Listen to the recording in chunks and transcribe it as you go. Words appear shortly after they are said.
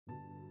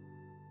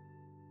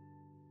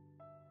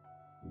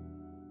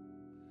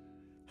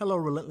Hello,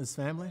 Relentless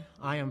family.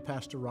 I am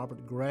Pastor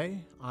Robert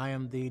Gray. I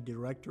am the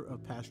Director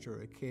of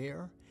Pastoral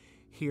Care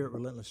here at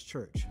Relentless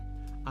Church.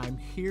 I'm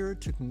here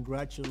to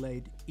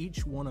congratulate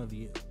each one of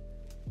you.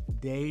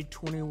 Day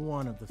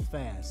 21 of the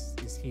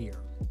fast is here.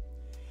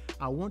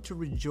 I want to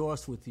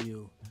rejoice with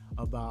you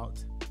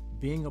about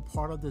being a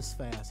part of this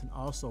fast and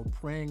also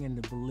praying and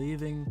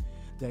believing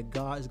that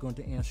God is going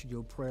to answer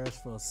your prayers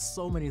for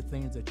so many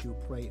things that you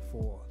prayed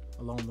for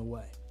along the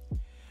way.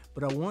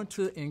 But I want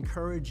to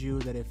encourage you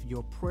that if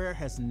your prayer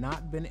has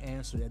not been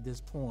answered at this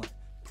point,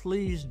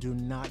 please do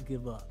not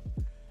give up.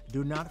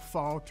 Do not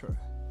falter.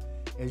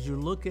 As you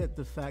look at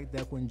the fact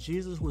that when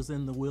Jesus was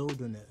in the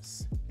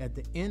wilderness, at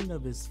the end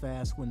of his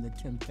fast when the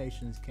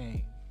temptations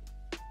came,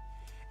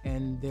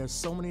 and there's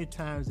so many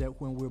times that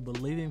when we're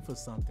believing for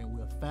something,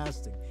 we're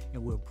fasting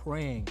and we're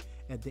praying,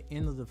 at the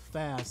end of the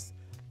fast,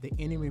 the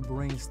enemy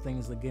brings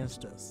things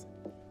against us.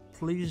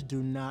 Please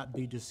do not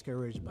be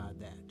discouraged by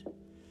that.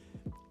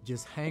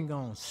 Just hang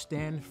on,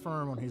 stand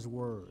firm on his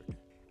word.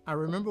 I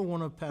remember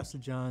one of Pastor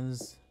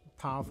John's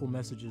powerful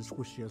messages,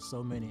 which there are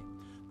so many,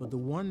 but the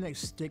one that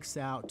sticks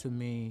out to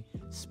me,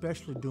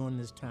 especially during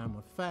this time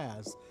of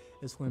fast,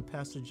 is when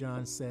Pastor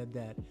John said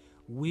that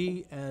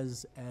we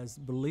as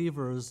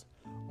believers,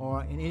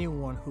 or in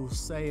anyone who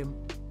say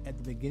at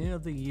the beginning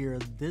of the year,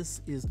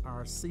 this is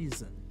our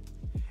season.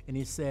 And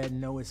he said,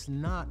 no, it's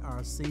not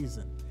our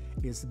season.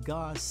 It's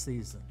God's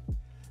season.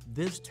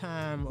 This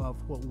time of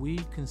what we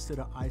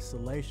consider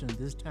isolation,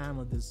 this time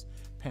of this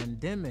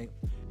pandemic,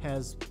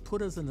 has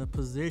put us in a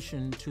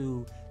position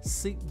to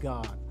seek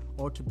God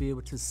or to be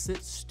able to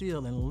sit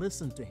still and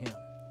listen to him.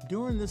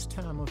 During this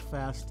time of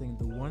fasting,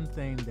 the one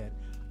thing that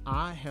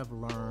I have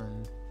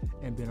learned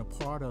and been a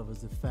part of is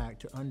the fact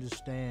to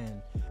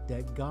understand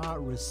that God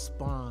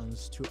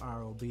responds to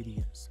our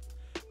obedience.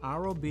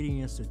 Our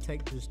obedience to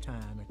take this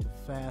time and to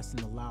fast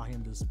and allow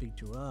him to speak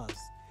to us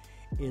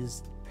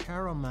is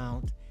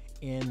paramount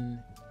in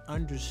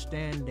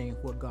understanding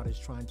what God is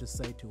trying to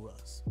say to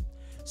us.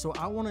 So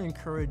I want to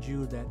encourage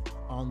you that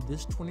on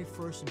this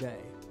 21st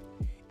day,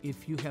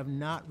 if you have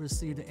not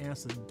received an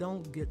answer,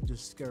 don't get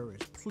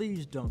discouraged.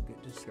 Please don't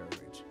get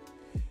discouraged.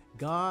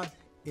 God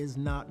is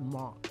not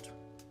mocked.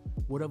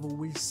 Whatever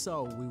we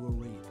sow, we will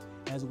reap.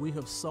 As we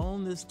have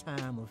sown this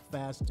time of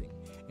fasting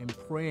and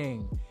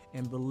praying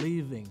and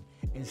believing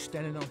and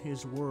standing on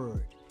his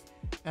word,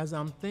 as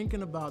I'm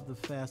thinking about the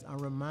fast, I'm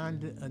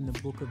reminded in the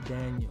book of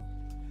Daniel.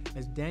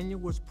 As Daniel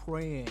was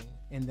praying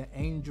and the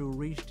angel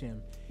reached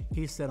him,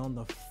 he said, on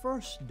the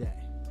first day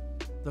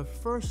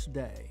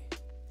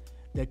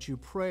that you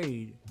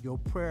prayed, your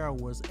prayer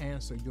was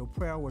answered, your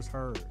prayer was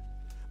heard.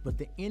 But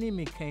the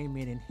enemy came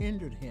in and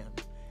hindered him,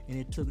 and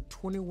it took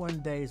 21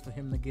 days for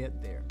him to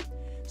get there.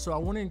 So I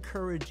want to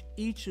encourage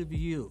each of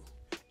you,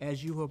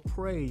 as you have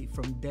prayed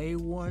from day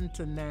one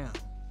to now,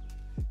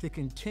 to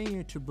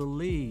continue to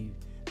believe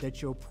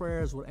that your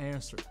prayers were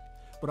answered.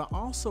 But I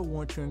also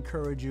want to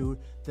encourage you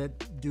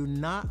that do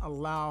not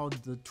allow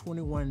the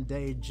 21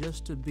 days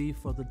just to be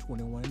for the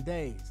 21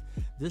 days.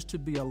 This to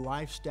be a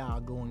lifestyle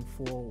going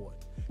forward,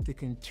 to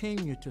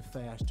continue to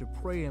fast, to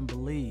pray and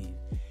believe.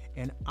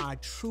 And I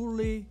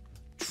truly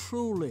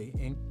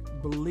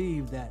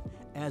believe that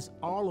as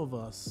all of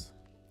us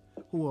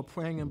who are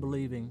praying and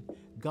believing,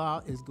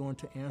 God is going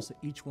to answer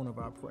each one of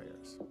our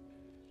prayers.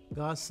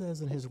 God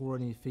says in his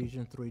word in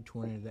Ephesians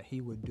 3:20 that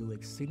he would do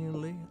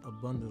exceedingly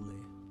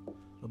abundantly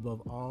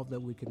above all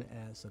that we can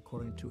ask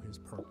according to his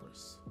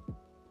purpose.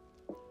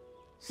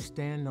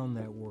 Stand on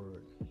that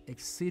word,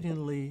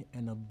 exceedingly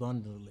and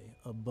abundantly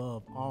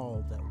above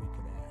all that we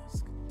can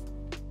ask.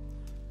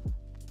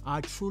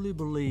 I truly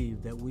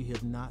believe that we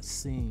have not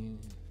seen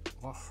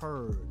or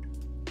heard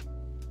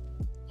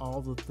all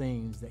the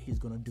things that he's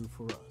going to do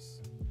for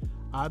us.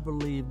 I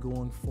believe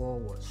going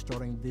forward,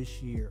 starting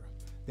this year,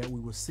 that we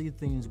will see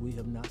things we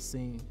have not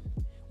seen.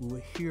 We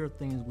will hear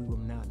things we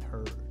have not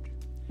heard.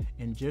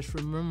 And just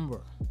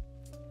remember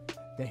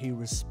that he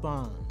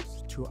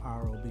responds to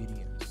our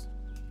obedience.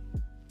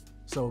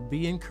 So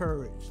be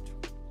encouraged.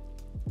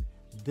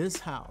 This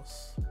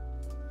house,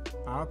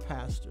 our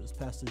pastors,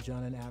 Pastor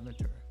John and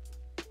Aventer,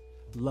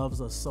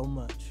 loves us so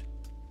much.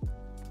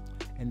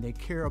 And they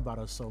care about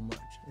us so much.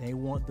 They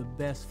want the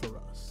best for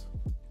us.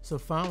 So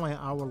finally,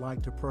 I would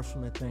like to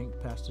personally thank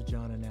Pastor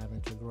John and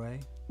Aventer Gray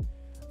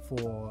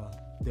for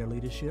their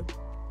leadership,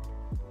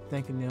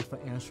 thanking them for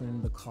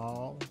answering the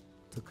call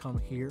to come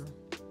here.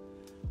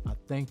 I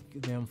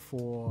thank them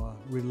for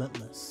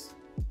Relentless.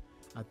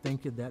 I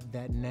think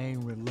that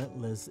name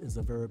Relentless is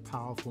a very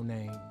powerful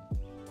name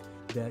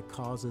that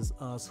causes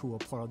us who are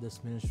part of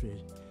this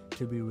ministry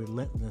to be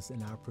relentless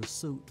in our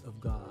pursuit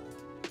of God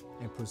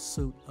and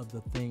pursuit of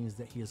the things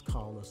that he has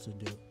called us to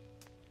do.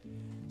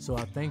 So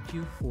I thank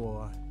you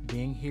for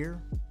being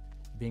here,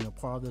 being a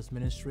part of this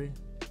ministry.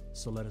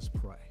 So let us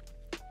pray.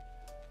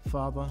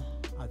 Father,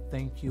 I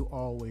thank you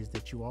always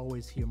that you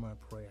always hear my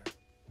prayer.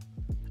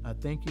 I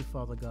thank you,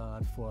 Father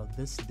God, for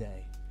this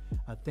day.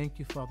 I thank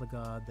you, Father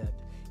God, that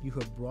you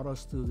have brought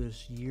us through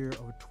this year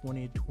of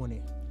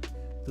 2020,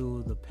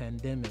 through the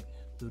pandemic,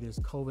 through this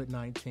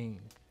COVID-19,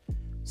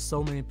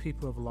 So many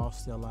people have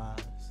lost their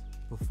lives.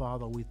 But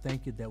Father, we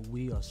thank you that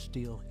we are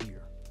still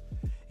here.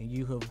 And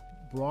you have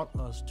brought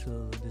us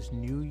to this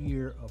new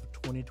year of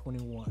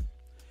 2021.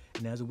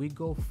 And as we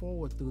go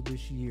forward through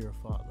this year,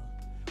 Father,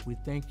 we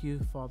thank you,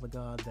 Father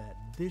God, that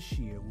this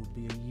year will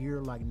be a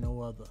year like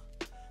no other,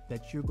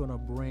 that you're going to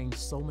bring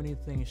so many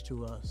things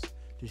to us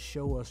to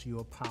show us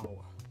your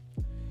power.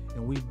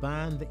 And we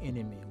bind the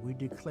enemy. We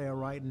declare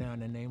right now in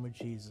the name of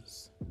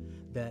Jesus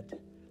that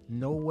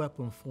no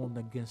weapon formed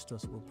against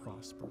us will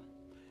prosper.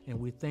 And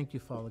we thank you,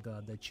 Father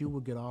God, that you will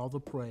get all the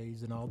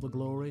praise and all the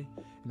glory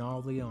and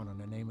all the honor. In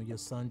the name of your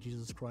Son,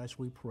 Jesus Christ,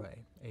 we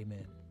pray.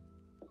 Amen.